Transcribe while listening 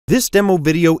This demo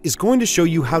video is going to show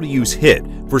you how to use HIT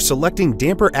for selecting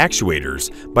damper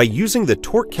actuators by using the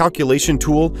torque calculation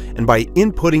tool and by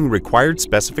inputting required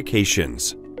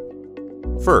specifications.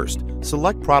 First,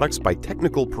 select products by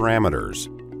technical parameters.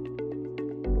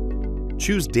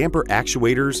 Choose damper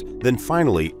actuators, then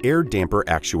finally air damper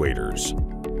actuators.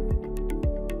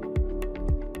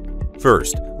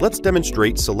 First, let's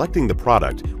demonstrate selecting the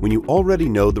product when you already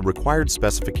know the required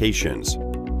specifications.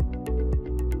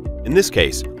 In this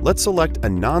case, let's select a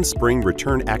non-spring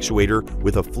return actuator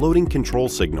with a floating control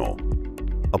signal,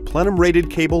 a plenum-rated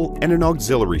cable, and an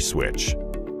auxiliary switch.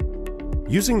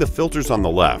 Using the filters on the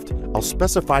left, I'll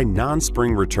specify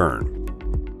non-spring return.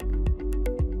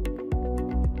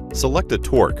 Select a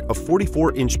torque of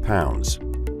 44 inch-pounds.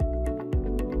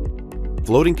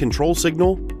 Floating control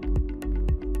signal,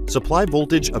 supply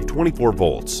voltage of 24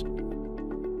 volts.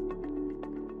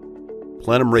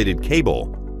 Plenum-rated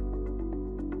cable,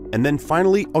 and then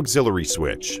finally auxiliary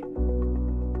switch.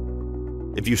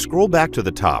 If you scroll back to the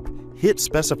top, hit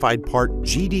specified part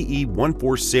GDE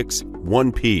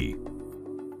 1461P.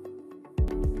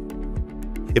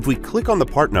 If we click on the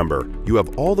part number, you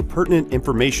have all the pertinent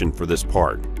information for this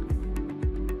part.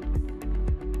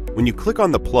 When you click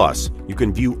on the plus, you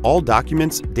can view all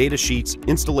documents, data sheets,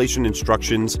 installation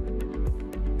instructions,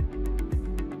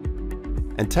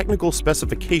 and technical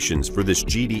specifications for this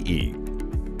GDE.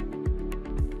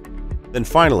 Then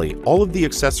finally, all of the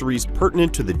accessories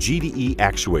pertinent to the GDE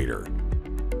actuator.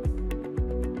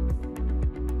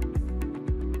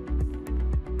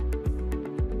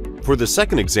 For the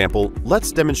second example,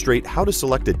 let's demonstrate how to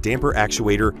select a damper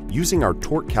actuator using our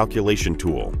torque calculation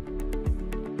tool.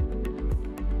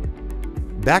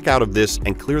 Back out of this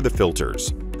and clear the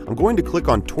filters. I'm going to click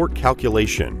on torque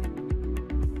calculation.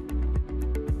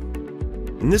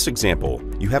 In this example,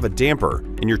 you have a damper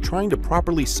and you're trying to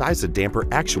properly size a damper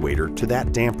actuator to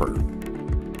that damper.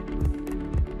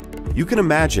 You can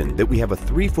imagine that we have a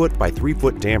 3 foot by 3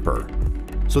 foot damper,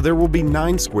 so there will be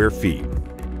 9 square feet.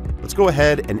 Let's go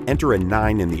ahead and enter a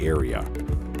 9 in the area.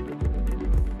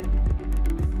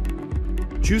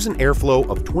 Choose an airflow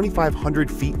of 2,500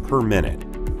 feet per minute.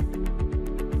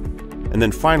 And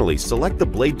then finally, select the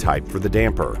blade type for the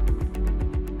damper.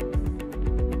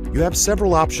 You have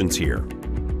several options here: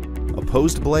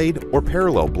 opposed blade or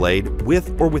parallel blade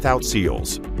with or without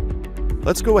seals.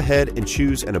 Let's go ahead and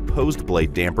choose an opposed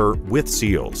blade damper with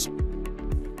seals.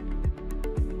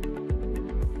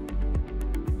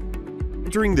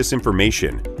 Entering this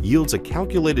information yields a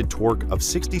calculated torque of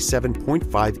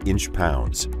 67.5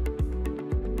 inch-pounds.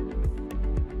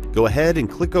 Go ahead and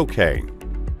click OK.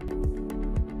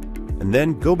 And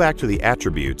then go back to the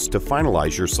attributes to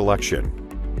finalize your selection.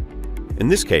 In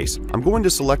this case, I'm going to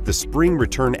select the spring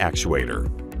return actuator.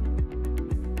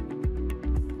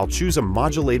 I'll choose a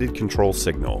modulated control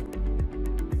signal.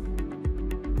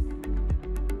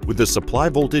 With a supply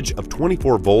voltage of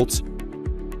 24 volts,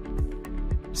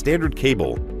 standard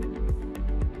cable,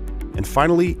 and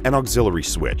finally an auxiliary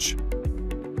switch.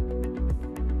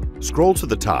 Scroll to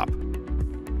the top.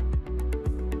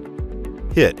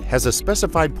 HIT has a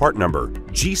specified part number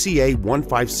GCA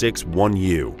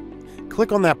 1561U.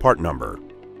 Click on that part number.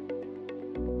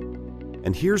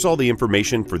 And here's all the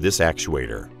information for this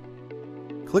actuator.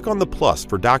 Click on the plus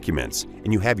for documents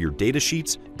and you have your data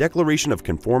sheets, declaration of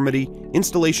conformity,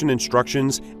 installation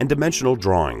instructions, and dimensional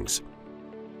drawings.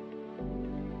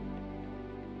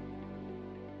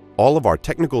 All of our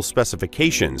technical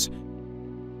specifications,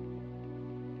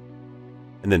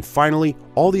 and then finally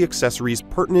all the accessories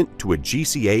pertinent to a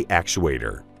GCA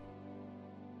actuator.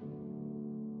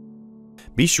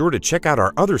 Be sure to check out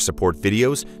our other support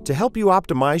videos to help you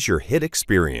optimize your HIT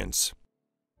experience.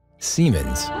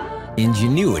 Siemens,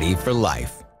 ingenuity for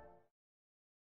life.